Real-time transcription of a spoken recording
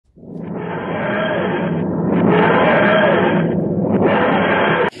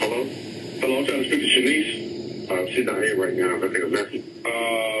she's not here right now. I'm gonna take a message.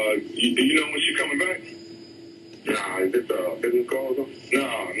 Do you know when she's coming back? Nah, is this a business call or something?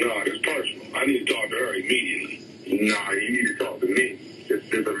 No, it's personal. I need to talk to her immediately. Nah, you need to talk to me.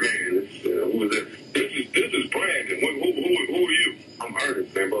 It's a man. Who is this? This is Brandon. Who are you? I'm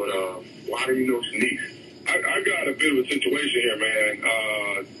Ernest, man, but why do you know Shanice? I got a bit of a situation here, man,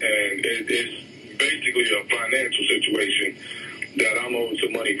 and it's basically a financial situation that I'm owed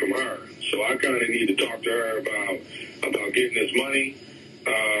some money from her. So I kind of need to talk to her about getting this money.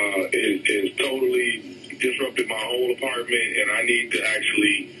 It's totally disrupted my whole apartment, and I need to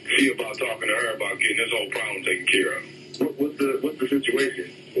actually see about talking to her about getting this whole problem taken care of. What's the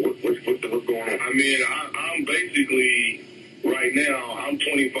situation? What's going on? I mean, I'm basically right now I'm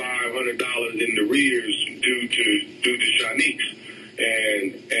 $2,500 in the arrears due to Shanice,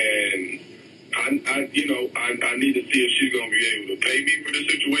 and I need to see if she's gonna be able to pay me for the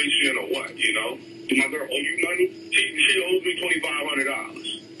situation or what. You know, do my girl owe you money? She owes me $2,500.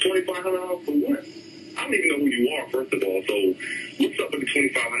 $2,500 for what? I don't even know who you are, first of all. So what's up with the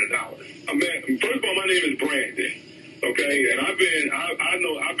 $2,500? Man, first of all, my name is Brandon. Okay, and I've been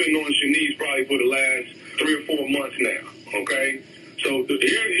knowing Shanice probably for the last 3 or 4 months now. Okay, so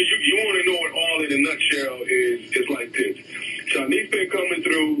here you want to know it all in a nutshell is like this. Shanice been coming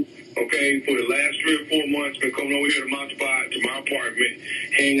through. Okay, for the last 3 or 4 months, been coming over here to my spot, to my apartment,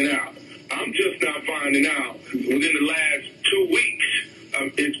 hanging out. I'm just now finding out within the last 2 weeks. I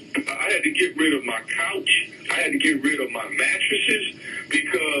had to get rid of my couch. I had to get rid of my mattresses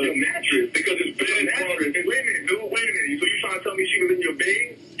because it's been. Wait a minute, dude. Wait a minute. So you trying to tell me she was in your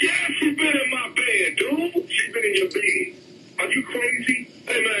bed? Yeah, she's been in my bed, dude. She's been in your bed. Are you crazy?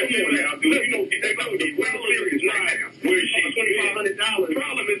 Hey man, come on now, dude. You know the well serious now. Where is she? $2,500.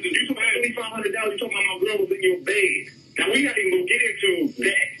 Problem is that you $2,500. You talking about my girl was in your bed. Now we not even gonna get into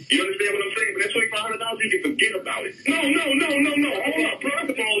that. You understand what I'm saying? But that $2,500, you can forget about it. No. Hold up. First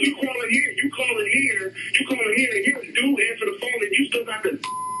of all, you calling here, and you do answer the phone, and you still got to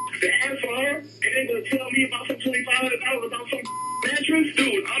ask for her, and then gonna tell me about some $2,500 about some mattress?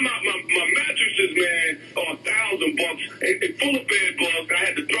 Dude, I'm out. My mattresses, man, are $1,000 and full of bed bugs. I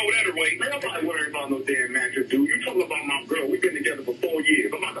had to throw that away. Man, I'm not worried about no damn mattress, dude. You talking about my girl. We've been together for 4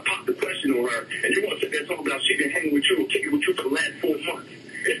 years. I'm about to pop the question on her, and you want to sit there talking about she been hanging with you or kicking with you for the last 4 months.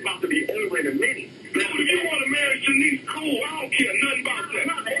 It's about to be over in a minute. Now, if you want to marry Shanice, cool. I don't care nothing about that.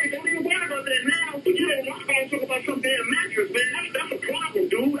 Hey, don't even worry about that now. But you don't want to talk about some damn mattress, man. That's a problem,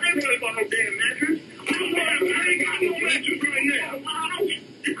 dude. I ain't worried about no damn mattress. I ain't got no mattress right now.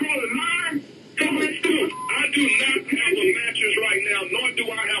 You call it mine? Come on, dude. I do not have a mattress right now, nor do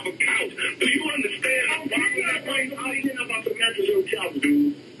I have a couch. Do you understand? I don't care about the mattress or the couch,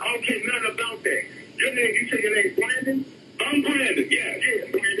 dude. I don't care nothing about that. Your name, you say your name Brandon? I'm Brandon, yeah. Yeah,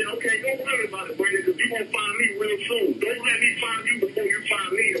 Brandon. Okay, don't worry about it, Brandon, because you're going to find me real soon. Don't let me find you before you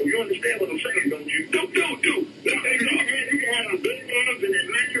find me, though. You understand what I'm saying, don't you? Do. You can have a big bugs and that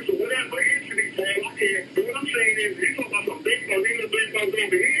mattress or whatever. Answer these calls. I can't. But what I'm saying is, you talking about some big bugs, these little big bugs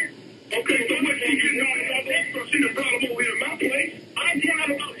over here. Okay, so what you know about that? So see the problem over here in my place? I ain't care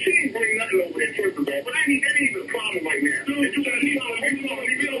about she ain't bring nothing over there, first of all. But that ain't even a problem right now. Dude, you got me over here,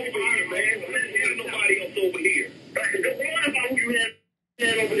 man. There's nobody else over here. Don't worry about who you had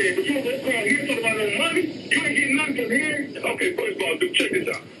over there. But you don't call here talking about no money. You ain't getting nothing from here. Okay, first of all, dude, check this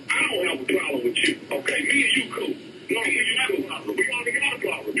out. I don't have a problem with you. Okay, me and you cool. No, you have a problem. We already got a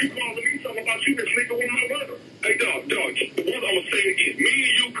problem. You calling me talking about you been sleeping with my brother. Hey, dog, what I'm going to say again, me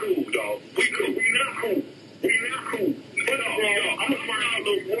and you cool, dog. We cool. We not cool. But, I'm going to find out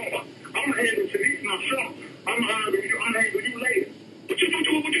those water. I'm going to handle Shanice myself. I'm going to handle you later. What you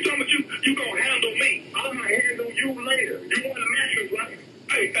talking about? You going to handle me? I'm going to handle you later. You want a mattress, right?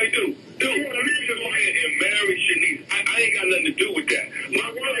 Hey, dude. You want a mattress, right? And marry Shanice. I ain't got nothing to do with that. My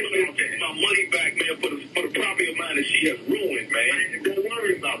wife is going to take my money back, man, for the property of mine that she has ruined, man. Don't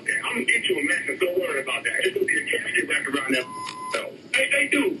worry about that. I'm going to get you a mattress. Don't worry about that. It's going to be a casket wrapped around that. Hey,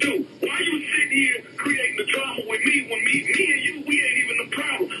 dude. Why you sitting here creating the drama with me when me and you, we ain't even the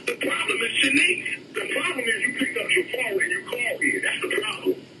problem. The problem is Shanice. The problem is you picked up your phone and you called here. That's the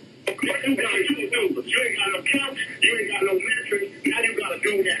problem. What you got to do? You ain't got no couch. You ain't got no mattress. Now you got to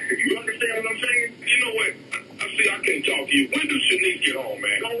do that. You understand what I'm saying? You know what? I can't talk to you. When does Shanice get home,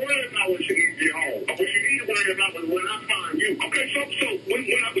 man? Don't worry about when Shanice get home. What you need to worry about is when I find you. Okay, so when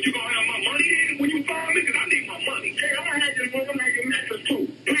you gonna have my money in when you find me? Because I need my money. Hey, I'm gonna have your mattress too.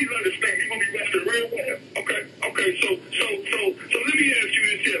 Please understand, you're gonna be resting real well. Okay. So let me ask you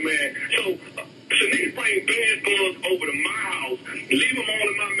this here, man. So Shanice bring bed bugs over to my house, leave them all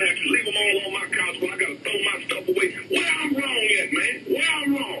in my mattress, leave them all on my couch when I gotta throw my stuff away. Where I'm wrong at, man? Where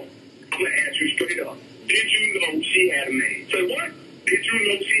I'm wrong? I'm gonna ask you straight up. Did you know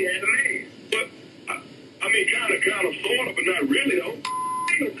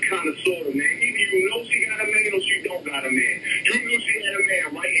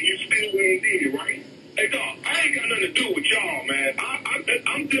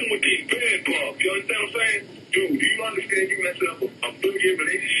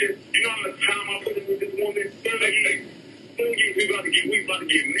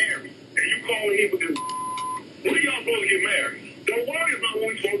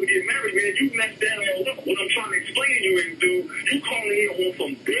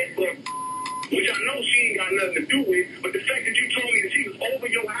bed bug, which I know she ain't got nothing to do with, but the fact that you told me that she was over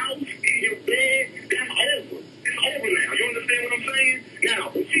your house, in your bed, that's over. It's over now. You understand what I'm saying? Now,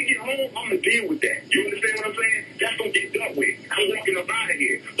 when she get home, I'm going to deal with that. You understand what I'm saying? That's going to get dealt with. I'm walking up out of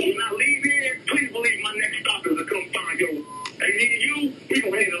here. But when I leave here, please believe my next stop is to come find your and me and you, we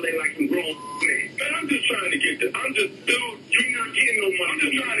going to handle it like some grown men. Man, I'm just trying to get the, I'm just, dude, You're not getting no money. I'm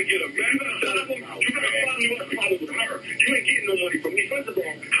just trying to get a man. You got to find you a problem with her. You ain't getting no money from me. First of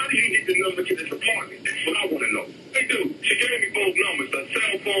all, how do you get the number to this apartment? That's what I want to know. Hey, dude, she gave me both numbers, the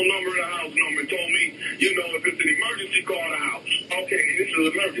cell phone number and the house number, and told me, you know, if it's an emergency, call the house. Okay, this is an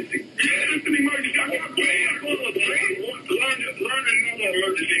emergency. Yeah, it's an emergency. I got Learn another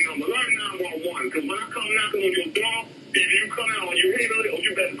emergency number. Learn 911. Because when I come knocking on your door, either you come out on your handle it or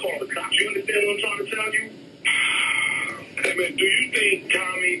you better call the cops. You understand what I'm trying to tell you? Hey, man, do you think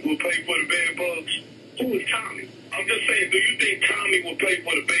Tommy will pay for the bed bugs? Who is Tommy? I'm just saying, do you think Tommy will pay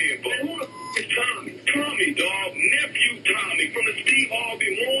for the bed Man, bugs? who the f is Tommy? Tommy, dog, nephew Tommy from the Steve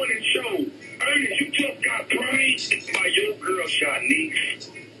Harvey Morning Show. Ernest, you just got praised by your girl, Shanice.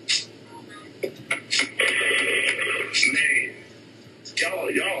 Man,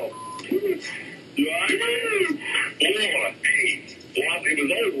 y'all. You alright? Boy, hey, once it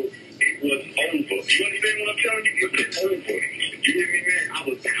was over, it was over. You understand what I'm telling you? It was over. You hear me, man? I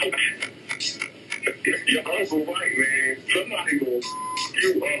was out. Your uncle right, man. Somebody gonna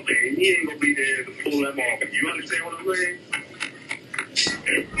you up, and he ain't gonna be there to pull them off. You understand what I'm saying?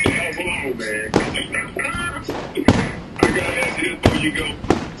 Come on, man. I gotta ask you this before you go.